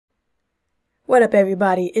What up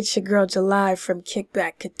everybody, it's your girl July from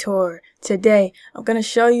Kickback Couture. Today I'm going to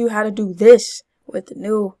show you how to do this with the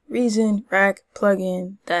new Reason Rack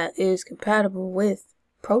plugin that is compatible with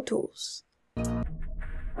Pro Tools.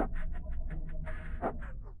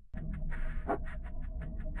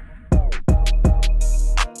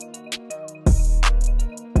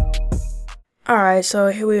 Alright, so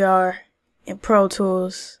here we are in Pro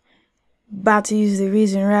Tools, about to use the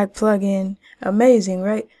Reason Rack plugin. Amazing,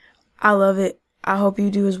 right? I love it. I hope you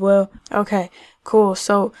do as well. Okay, cool.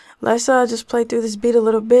 So let's just play through this beat a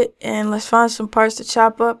little bit and let's find some parts to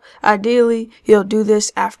chop up. Ideally, you'll do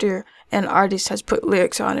this after an artist has put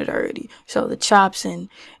lyrics on it already. So the chops and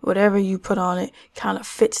whatever you put on it kind of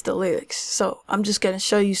fits the lyrics. So I'm just going to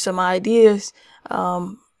show you some ideas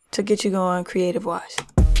to get you going creative wise.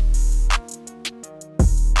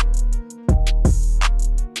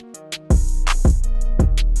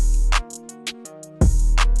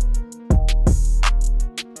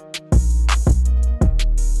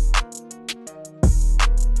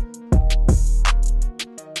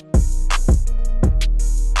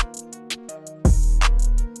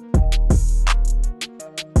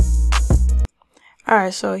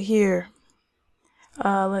 Alright, so here,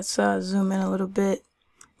 let's zoom in a little bit.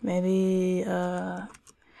 Maybe,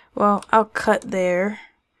 well, I'll cut there,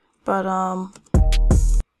 but,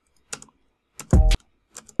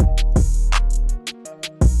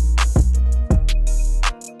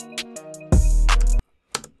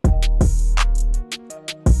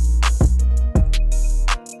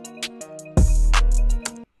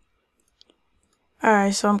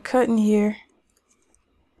 alright, so I'm cutting here.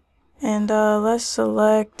 And let's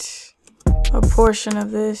select a portion of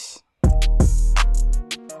this.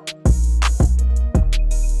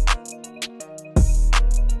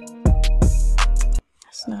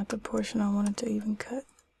 That's not the portion I wanted to even cut.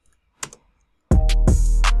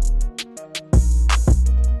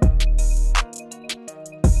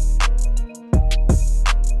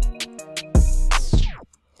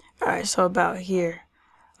 Alright, so about here,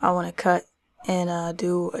 I want to cut and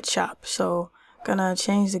do a chop. So gonna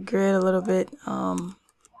change the grid a little bit,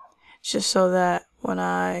 just so that when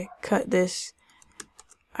I cut this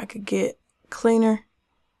I could get cleaner.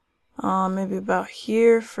 Maybe about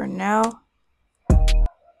here for now,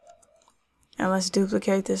 and let's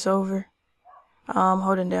duplicate this over,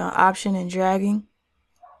 holding down Option and dragging.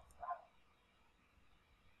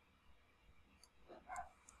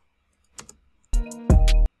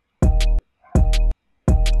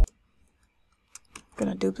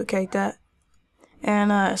 Gonna duplicate that.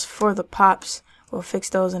 And as for the pops, we'll fix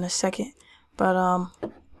those in a second. But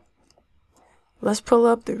let's pull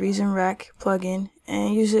up the Reason Rack plugin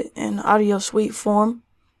and use it in AudioSuite form.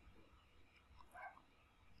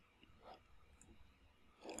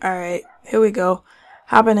 Alright, here we go.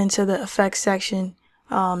 Hopping into the effects section.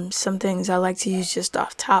 Some things I like to use just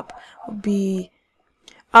off top would be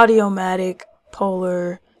Audiomatic,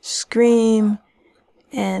 Polar, Scream,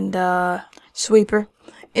 and Sweeper.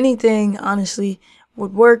 Anything, honestly,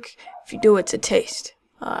 would work if you do it to taste.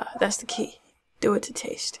 That's the key. Do it to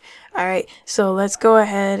taste. Alright, so let's go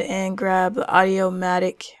ahead and grab the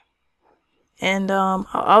Audiomatic. And I'll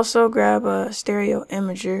also grab a stereo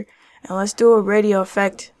imager. And let's do a radio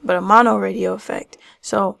effect, but a mono radio effect.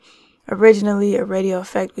 So, originally a radio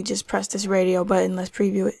effect, we just press this radio button. Let's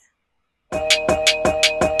preview it.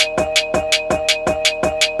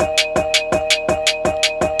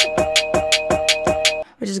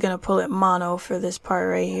 We're just gonna pull it mono for this part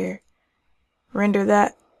right here. Render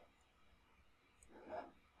that.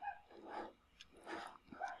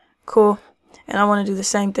 Cool. And I want to do the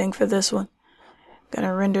same thing for this one.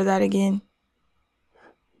 Gonna render that again.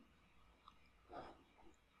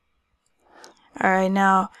 Alright,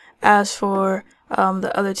 now as for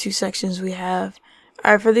the other two sections we have.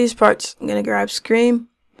 Alright, for these parts, I'm gonna grab Scream.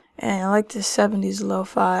 And I like the 70s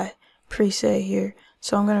lo-fi preset here.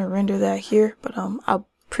 So I'm gonna render that here, but I'll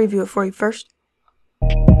preview it for you first.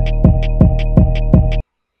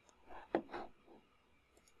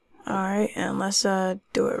 Alright, and let's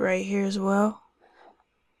do it right here as well.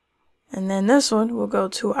 And then this one, we'll go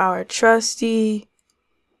to our trusty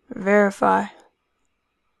Verify.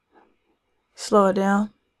 Slow it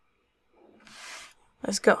down.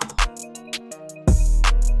 Let's go.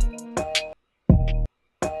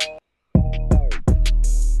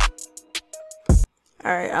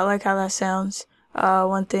 Alright, I like how that sounds.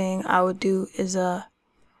 One thing I would do is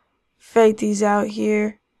fade these out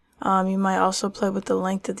here. You might also play with the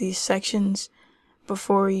length of these sections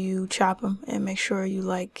before you chop them and make sure you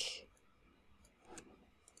like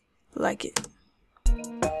it.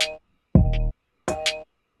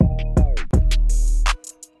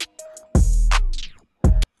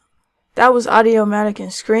 that was Audiomatic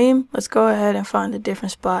and Scream. Let's go ahead and find a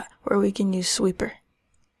different spot where we can use Sweeper.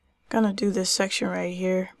 Gonna do this section right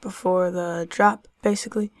here before the drop,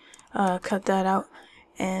 basically. Cut that out.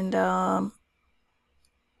 And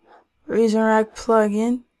Reason Rack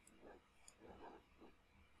plugin.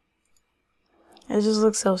 It just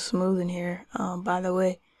looks so smooth in here. By the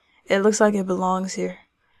way, it looks like it belongs here.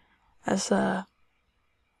 That's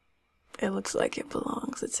it looks like it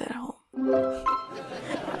belongs. It's at home.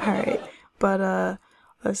 Alright, but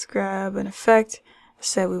let's grab an effect. I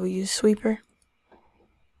said we will use Sweeper.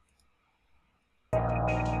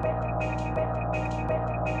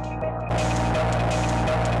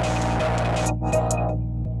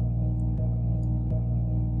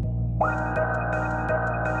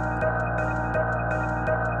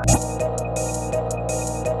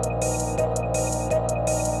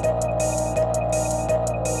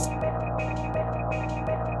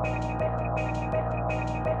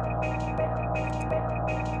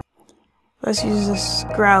 Let's use this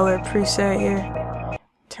growler preset here.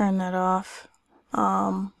 Turn that off.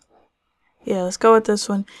 Yeah, let's go with this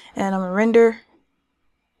one. And I'm gonna render.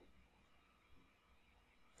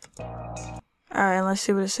 Alright, let's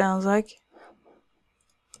see what it sounds like.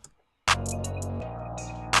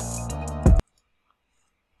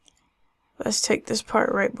 Let's take this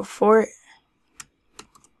part right before it.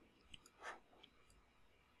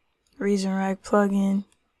 Reason Rack plugin.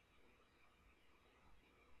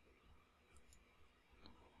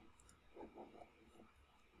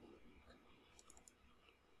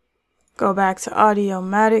 Go back to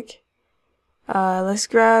Audiomatic. Let's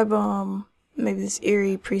grab maybe this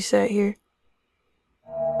eerie preset here.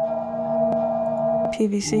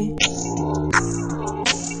 PVC.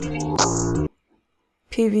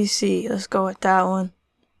 PVC. Let's go with that one.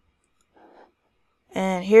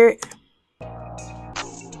 And hear it.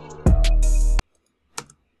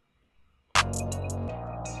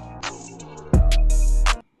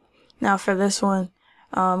 Now for this one,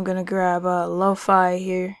 I'm gonna grab lo-fi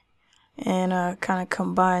here. And kind of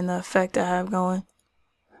combine the effect I have going.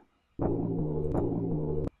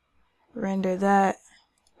 Render that.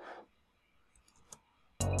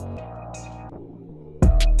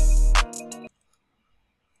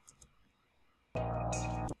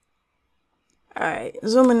 Alright,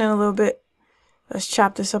 zooming in a little bit. Let's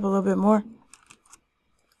chop this up a little bit more.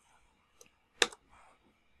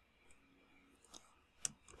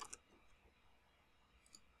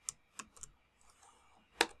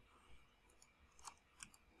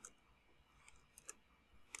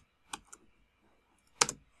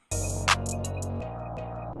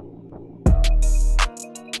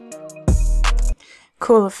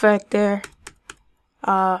 Cool effect there.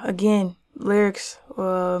 Again, lyrics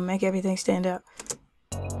will make everything stand out.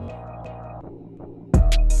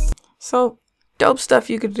 So, dope stuff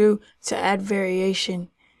you could do to add variation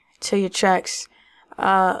to your tracks.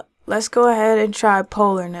 Let's go ahead and try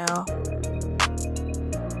Polar now.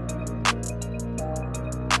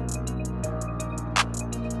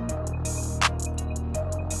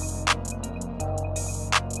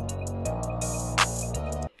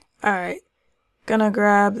 Alright. Gonna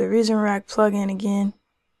grab the Reason Rack plugin again.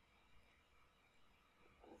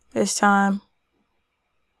 This time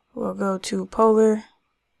we'll go to Polar.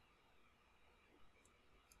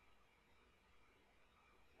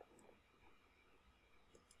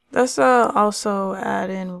 Let's also add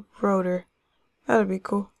in Rotor. That'll be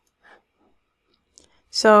cool.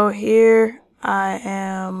 So here I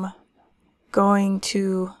am going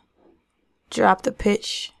to drop the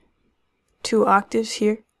pitch 2 octaves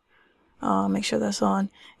here. Make sure that's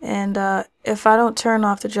on. And if I don't turn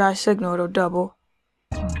off the dry signal, it'll double.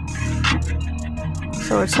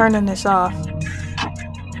 So we're turning this off.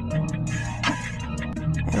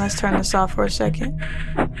 And let's turn this off for a second.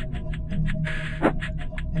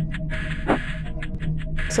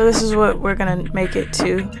 So this is what we're gonna make it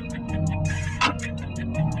to.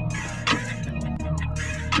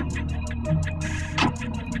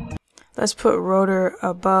 Let's put Rotor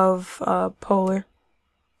above Polar.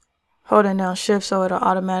 Holding down Shift so it'll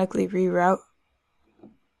automatically reroute.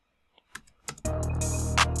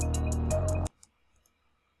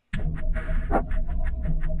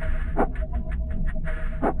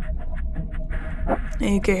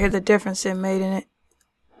 And you can hear the difference it made in it.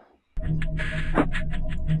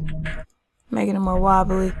 Making it more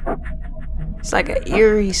wobbly. It's like an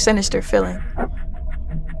eerie, sinister feeling.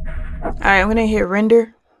 Alright, I'm gonna hit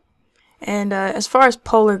render. And as far as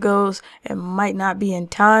Polar goes, it might not be in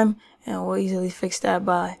time. And we'll easily fix that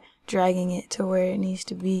by dragging it to where it needs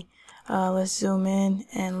to be. Let's zoom in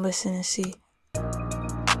and listen and see.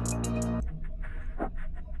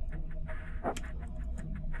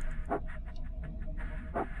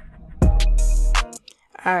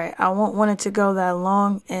 Alright, I won't want it to go that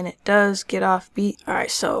long, and it does get off beat.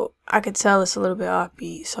 Alright, so I could tell it's a little bit off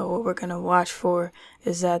beat, so what we're gonna watch for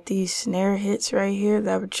is that these snare hits right here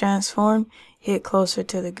that were transformed hit closer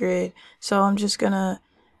to the grid. So I'm just gonna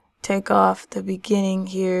take off the beginning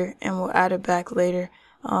here and we'll add it back later.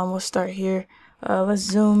 We'll start here. Let's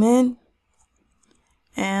zoom in,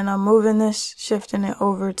 and I'm moving this, shifting it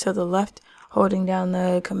over to the left, holding down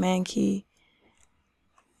the command key.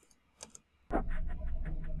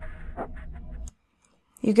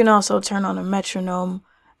 You can also turn on a metronome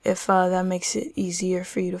if that makes it easier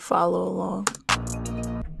for you to follow along.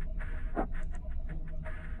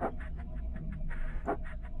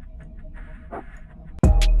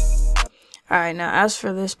 Alright, now as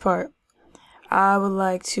for this part, I would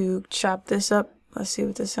like to chop this up. Let's see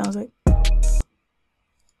what this sounds like.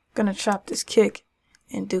 Gonna chop this kick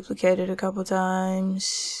and duplicate it a couple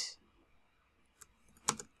times.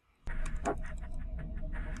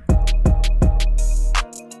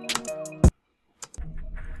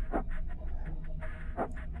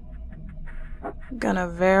 Gonna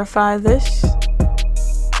verify this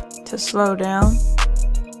to slow down.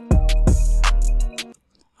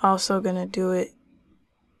 Also gonna do it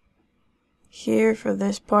here for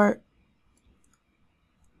this part,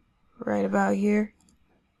 right about here.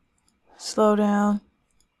 Slow down.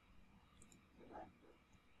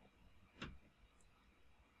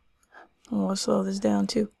 And we'll slow this down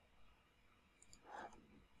too.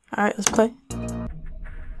 Alright, let's play.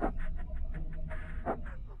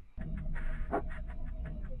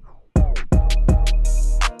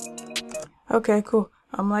 Okay, cool.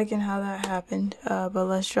 I'm liking how that happened, but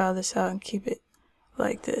let's draw this out and keep it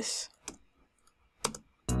like this.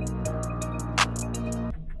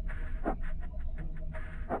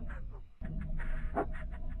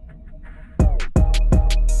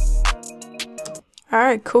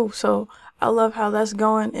 Alright, cool. So I love how that's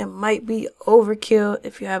going. It might be overkill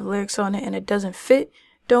if you have lyrics on it and it doesn't fit.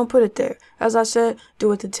 Don't put it there. As I said, do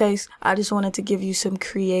what it takes. I just wanted to give you some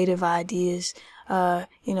creative ideas.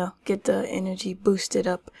 You know, get the energy boosted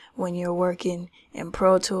up when you're working in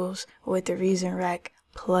Pro Tools with the Reason Rack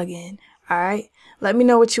plugin. Alright? Let me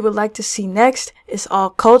know what you would like to see next. It's all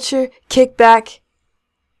culture, kickback,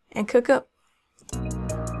 and cook up.